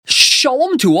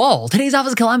Shalom to all. Today's daf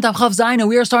is Kalaim Daf Chav Zayin, and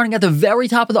we are starting at the very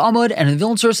top of the Amud, and in the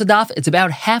Vilna Source daf, it's about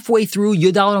halfway through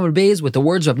Yudal Amud Beis with the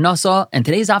words of Nasa. And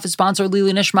today's daf is sponsored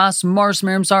Lili Nishmas, Mars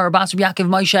Miriam Sar, Basar Yaakov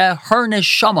Moshe, her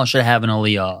neshama should have an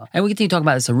aliyah. And we continue to talk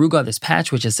about this aruga, this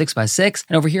patch, which is 6x6.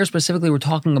 And over here specifically, we're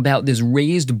talking about this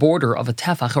raised border of a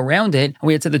tefach around it. And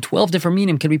we had said that 12 different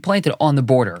minim can be planted on the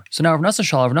border. So now Rav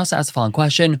Nasa asked the following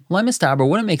question: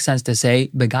 wouldn't it make sense to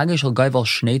say Begagah shel gaivel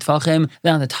shnei tefachim,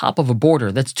 that on the top of a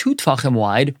border that's 2 tefachim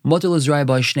wide, motel izraya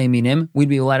by shnei minim, we'd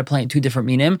be allowed to plant 2 different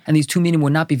minim, and these 2 minim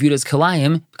would not be viewed as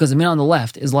Kilayim because the min on the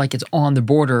left is like it's on the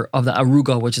border of the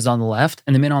aruga, which is on the left,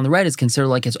 and the min on the right is considered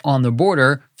like it's on the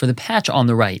border for the patch on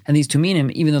the right. And these 2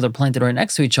 minim, even though they're planted right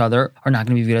next to each other, are not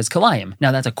going to be viewed as Kilayim.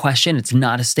 Now that's a question, it's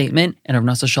not a statement, and Rav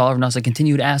Nasa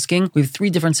continued asking. We have 3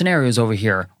 different scenarios over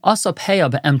here. Asa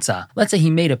peya be'emtza. Let's say he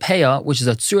made a peya, which is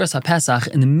a tzuras ha'pesach,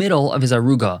 in the middle of his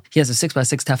aruga. He has a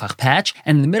 6x6 tefach patch,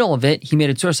 and in the middle of it, he made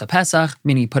a tzuras ha'pesach,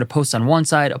 meaning he put a post on one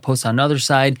side, a post on another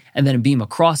side, and then a beam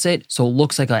across it, so it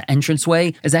looks like an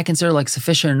entranceway. Is that considered like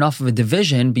sufficient enough of a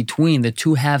division between the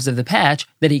 2 halves of the patch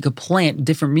that he could plant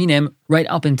different minim right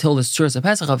up until the tzuras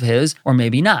ha'pesach of his, or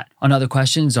maybe not? Another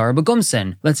question, zara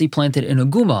begumsin. Let's say he planted in a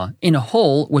guma, in a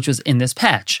hole which was in this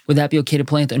patch. Would that be okay to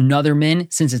plant another min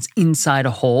since it's inside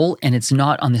a hole and it's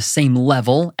not on the same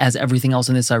level as everything else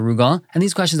in this aruga? And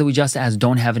these questions that we just asked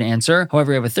don't have an answer.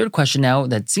 However, we have a third question now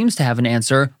that seems to have an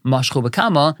answer. Mashcho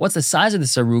bekama. What's the size of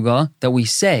this aruga that we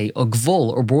say a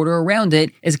gvul or border around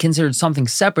it is considered something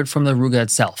separate from the aruga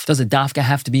itself? Does a dafka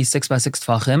have to be 6x6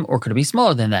 tefachim, or could it be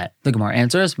smaller than that? The Gemara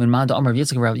answers,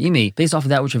 based off of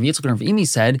that which Rav Yitzchak and Rav Imi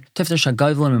said,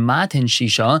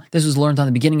 this was learned on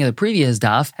the beginning of the previous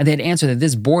daf, and they had answered that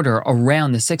this border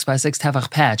around the 6x6 tefach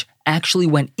patch actually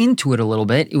went into it a little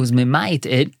bit. It was mimayit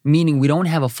it, meaning we don't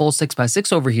have a full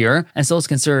 6x6 over here, and still it's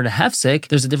considered a hefsek.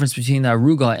 There's a difference between the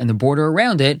aruga and the border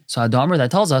around it. So Adamer,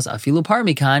 that tells us afilu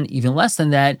parmikan, even less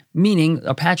than that, meaning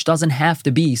a patch doesn't have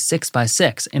to be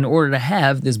 6x6 in order to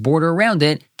have this border around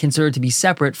it considered to be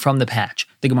separate from the patch.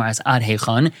 The Gemara asks ad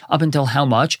hechan, up until how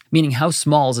much, meaning how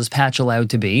small is this patch allowed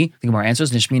to be? The Gemara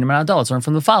answers nishmin adal. Let's learn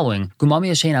from the following: Gumami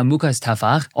yashein amukas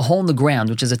tefach, a hole in the ground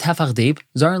which is a tefach deep.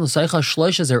 Zarin l'saycha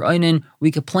shloisha zerainin.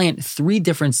 We could plant 3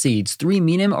 different seeds, 3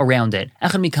 minim around it.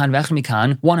 Echad mikan v'echad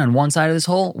mikan, one on one side of this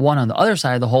hole, one on the other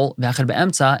side of the hole, v'echad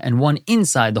be'emtza, and one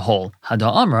inside the hole.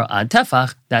 Hada amra ad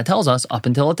tefach. That tells us up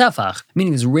until a tefach,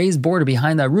 meaning this raised border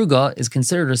behind the aruga is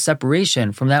considered a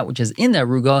separation from that which is in the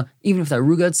aruga, even if the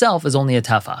aruga itself is only a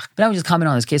tefach. But now we just comment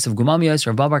on this case of Gumamios,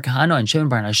 Rav Bar Kahana, and Shimon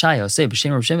Bar Nashaya say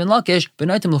b'shem Rav Shimon Lakish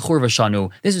b'naitim l'churva shanu.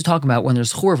 This is talking about when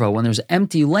there's churva, when there's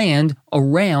empty land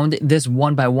around this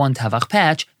 1x1 tefach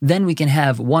patch. Then we can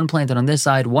have one planted on this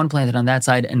side, one planted on that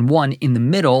side, and one in the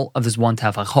middle of this 1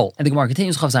 tefach hole. And the Gemara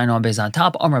continues, Chav Zayin on Beis on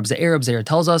top. Amar B'Zeir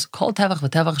tells us, Kol tefach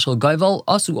v'tefach shel gaivel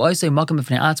asu oisei makam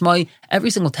b'fnei atzmai. Every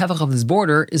single tefach of this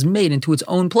border is made into its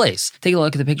own place. Take a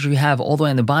look at the picture you have all the way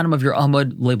on the bottom of your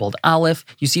Amud, labeled Aleph.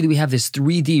 You see that we have this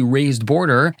 3D raised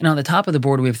border, and on the top of the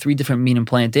border we have 3 different minim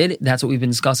planted. That's what we've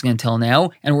been discussing until now.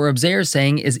 And what Reb Zeir is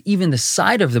saying is even the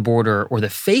side of the border, or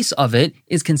the face of it,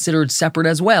 is considered separate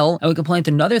as well, and we can plant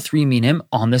another 3 minim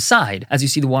on the side. As you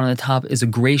see, the one on the top is a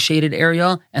gray shaded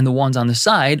area, and the ones on the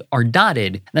side are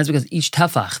dotted. And that's because each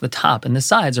tefach, the top and the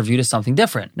sides, are viewed as something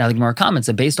different. Now the Gemara comments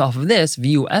that based off of this,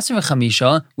 view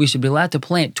we should be allowed to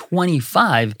plant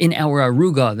 25 in our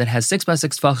aruga that has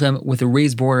 6x6 tefachim with a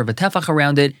raised border of a tefach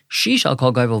around it. She shall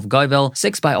call gaivel of gaivel,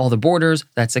 6 by all the borders.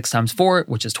 That's 6 times 4,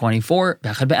 which is 24.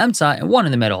 V'echad be'emtza, and 1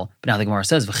 in the middle. But now the Gemara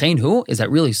says, v'chein hu? Is that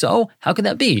really so? How could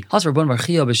that be? Has Rabbon Bar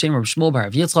Chia b'shem Rav Shmuel bar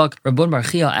Rav Yitzchak. Rabbon Bar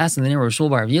Chia asked in the name of Rav Shmuel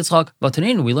bar Rav Yitzchak.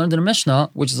 V'tanin, we learned in a Mishnah,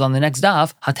 which is on the next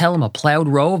daf, hatelim, a plowed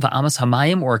row, v'amas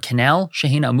hamayim, or a canal,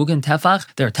 shehin amugan tefach.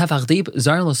 They're tefach deep,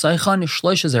 zarin l'saychan,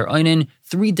 shloisha zerainin.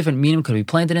 3 different minim could be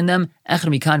planted in them. Echad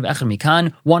mikan v'echad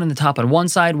mikan, 1 on the top on one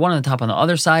side, 1 on the top on the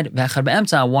other side, v'echad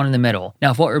be'emtza, 1 in the middle.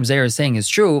 Now, if what Reb Zeir is saying is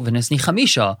true, v'nesni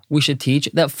chamisha, we should teach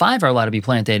that 5 are allowed to be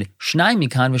planted. Shnai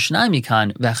mikan v'shnai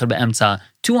mikan v'echad be'emtza.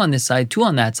 2 on this side, 2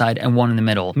 on that side, and 1 in the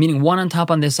middle. Meaning 1 on top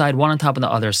on this side, 1 on top on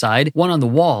the other side, 1 on the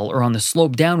wall or on the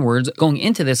slope downwards going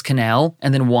into this canal,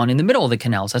 and then 1 in the middle of the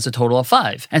canal. So that's a total of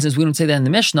 5. And since we don't say that in the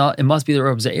Mishnah, it must be that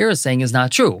Reb Zeir is saying is not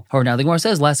true. However, now the Gemara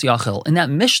says, Les Yachil. In that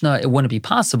Mishnah, it wouldn't be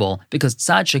possible because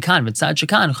tzad shekan v'tzad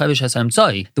shekan chavish hasam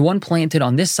tzai. The one planted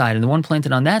on this side and the one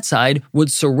planted on that side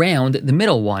would surround the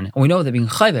middle one. And we know that being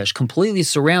chavish, completely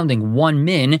surrounding one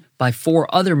min, by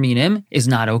 4 other minim is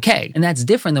not okay. And that's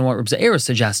different than what Reb Ze'er is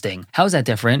suggesting. How is that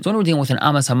different? So when we're dealing with an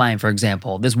amas hamayim, for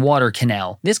example, this water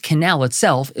canal, this canal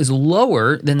itself is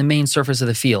lower than the main surface of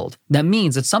the field. That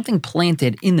means that something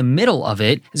planted in the middle of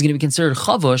it is going to be considered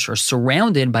chavush or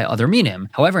surrounded by other minim.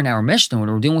 However, in our Mishnah,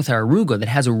 when we're dealing with our aruga that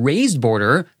has a raised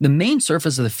border, the main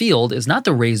surface of the field is not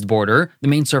the raised border, the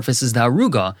main surface is the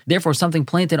aruga. Therefore, something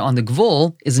planted on the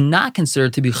gvul is not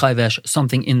considered to be chayvesh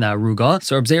something in the aruga.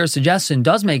 So Reb Ze'er's suggestion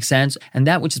does make sense, and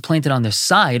that which is planted on the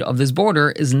side of this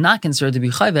border is not considered to be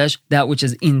chayvesh that which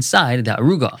is inside the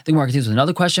aruga. The Gemara continues with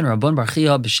another question. Rabban Bar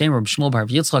Chia b'shem Reb Shmuel bar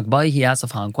Yitzchak bai, he asks the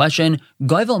following question: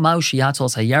 Goyvel ma'u shiyatzol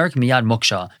hayarek miyad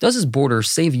muksha. Does this border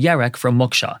save yarek from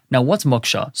muksha? Now, what's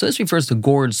muksha? So this refers to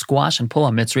gourd, squash, and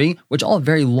pula mitzri, which all have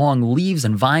very long leaves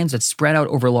and vines that spread out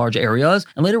over large areas.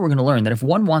 And later we're going to learn that if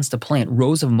one wants to plant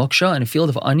rows of muksha in a field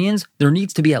of onions, there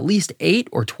needs to be at least 8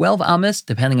 or 12 amas,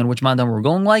 depending on which mandam we're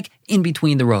going like, in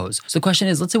between the rows. So the question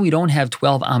is, let's say we don't have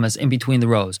 12 amas in between the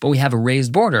rows, but we have a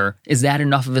raised border. Is that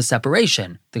enough of a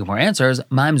separation? The Gemara answers,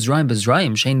 Ma'im zrayim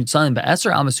b'zrayim, shein yitzayim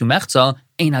be'eser amas umechza,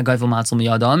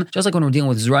 just like when we're dealing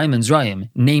with Zrayim and Zrayim,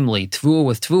 namely Tvua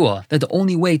with Tvua, that the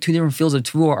only way 2 different fields of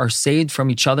Tvua are saved from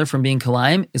each other from being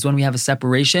Kilayim is when we have a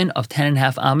separation of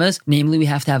 10.5 amas, namely we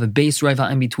have to have a base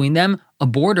Raiva in between them. A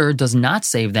border does not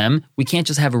save them. We can't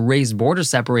just have a raised border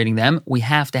separating them. We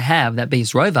have to have that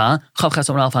base Raiva.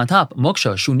 On top,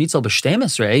 Moksha, Shu Nitzel B'Shtei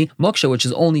Mesrei, Moksha, which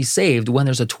is only saved when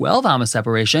there's a 12 amma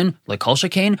separation, like Kol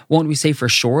Shekain, won't we say for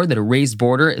sure that a raised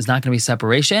border is not going to be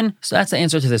separation? So that's the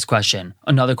answer to this question.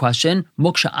 Another question,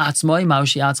 Moksha Atzmoi,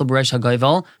 Maushi Atzel B'Resh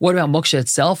HaGoyvel. What about Moksha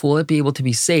itself? Will it be able to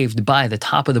be saved by the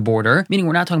top of the border? Meaning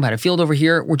we're not talking about a field over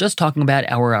here, we're just talking about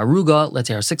our aruga, let's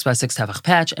say our 6x6 tefach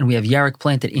patch, and we have yarek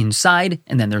planted inside,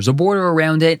 and then there's a border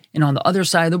around it, and on the other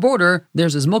side of the border,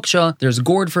 there's this muksha, there's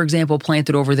gourd, for example,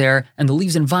 planted over there, and the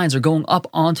leaves and vines are going up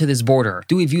onto this border.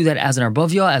 Do we view that as an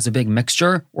arbavia, as a big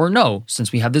mixture, or no?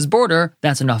 Since we have this border,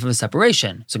 that's enough of a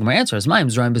separation. So my answer is, Ma'im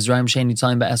Zrayim b'Zrayim shein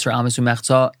nitzayim be'esra amas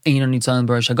umechza eino nitzayim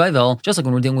b'Resh HaGoyvel, just like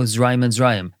when we're dealing with Zrayim and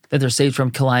Zrayim, that they're saved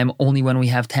from Kilayim only when we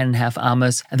have 10.5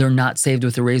 amas, and they're not saved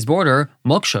with a raised border.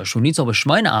 Moksha, Shu Nitzel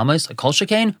B'Shmayna amas, like Kol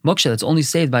Shekain, Moksha that's only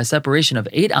saved by a separation of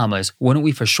 8 amas. Wouldn't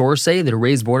we for sure say that a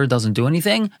raised border doesn't do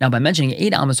anything? Now, by mentioning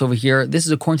 8 amas over here, this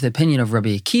is according to the opinion of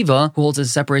Rabbi Akiva, who holds that the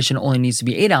separation only needs to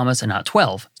be 8 amas and not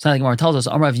 12. So now the Gemara tells us,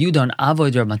 Amar Rav Yudan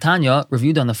Avoid Rav Matanya, Rav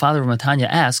Yudan, the father of Matanya,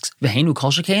 asks, V'heinu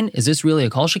Kol Shekain, is this really a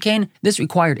Kol Shekain? This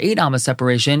required 8 amas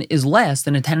separation is less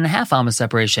than a 10.5 amas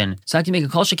separation. So I can make a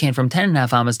Kol Shekain from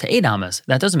 10.5 amas to 8 amas.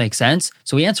 That doesn't make sense.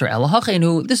 So we answer,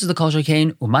 Elahachenu, this is the Kol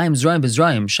Shekain, Umayim Zrayim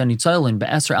b'Zrayim, Shanitzayim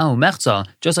be'Esra Amu Mechza,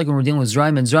 just like when we're dealing with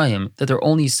Zrayim and Zrayim, that they're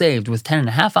only saved with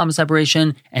 10.5 amas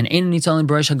separation, and Ein Nitzayim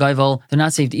b'Resh HaGoyvel, they're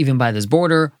not saved even by this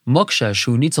border. Moksha,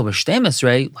 Shu Nitzel B'Shtei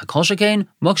Mesrei, like Kol Shekain,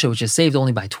 Moksha, which is saved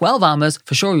only by 12 amas,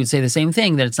 for sure we would say the same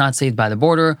thing, that it's not saved by the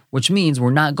border, which means we're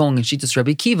not going in Shitas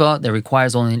Rabbi Kiva, that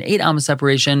requires only an 8 amas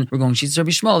separation, we're going Shitas Rabbi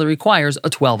Shmuel, that requires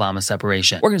a 12 amas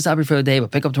separation. We're going to stop here for the day,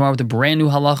 but pick up tomorrow with a brand new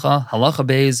halacha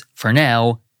bays. For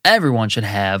now, everyone should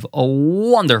have a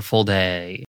wonderful day.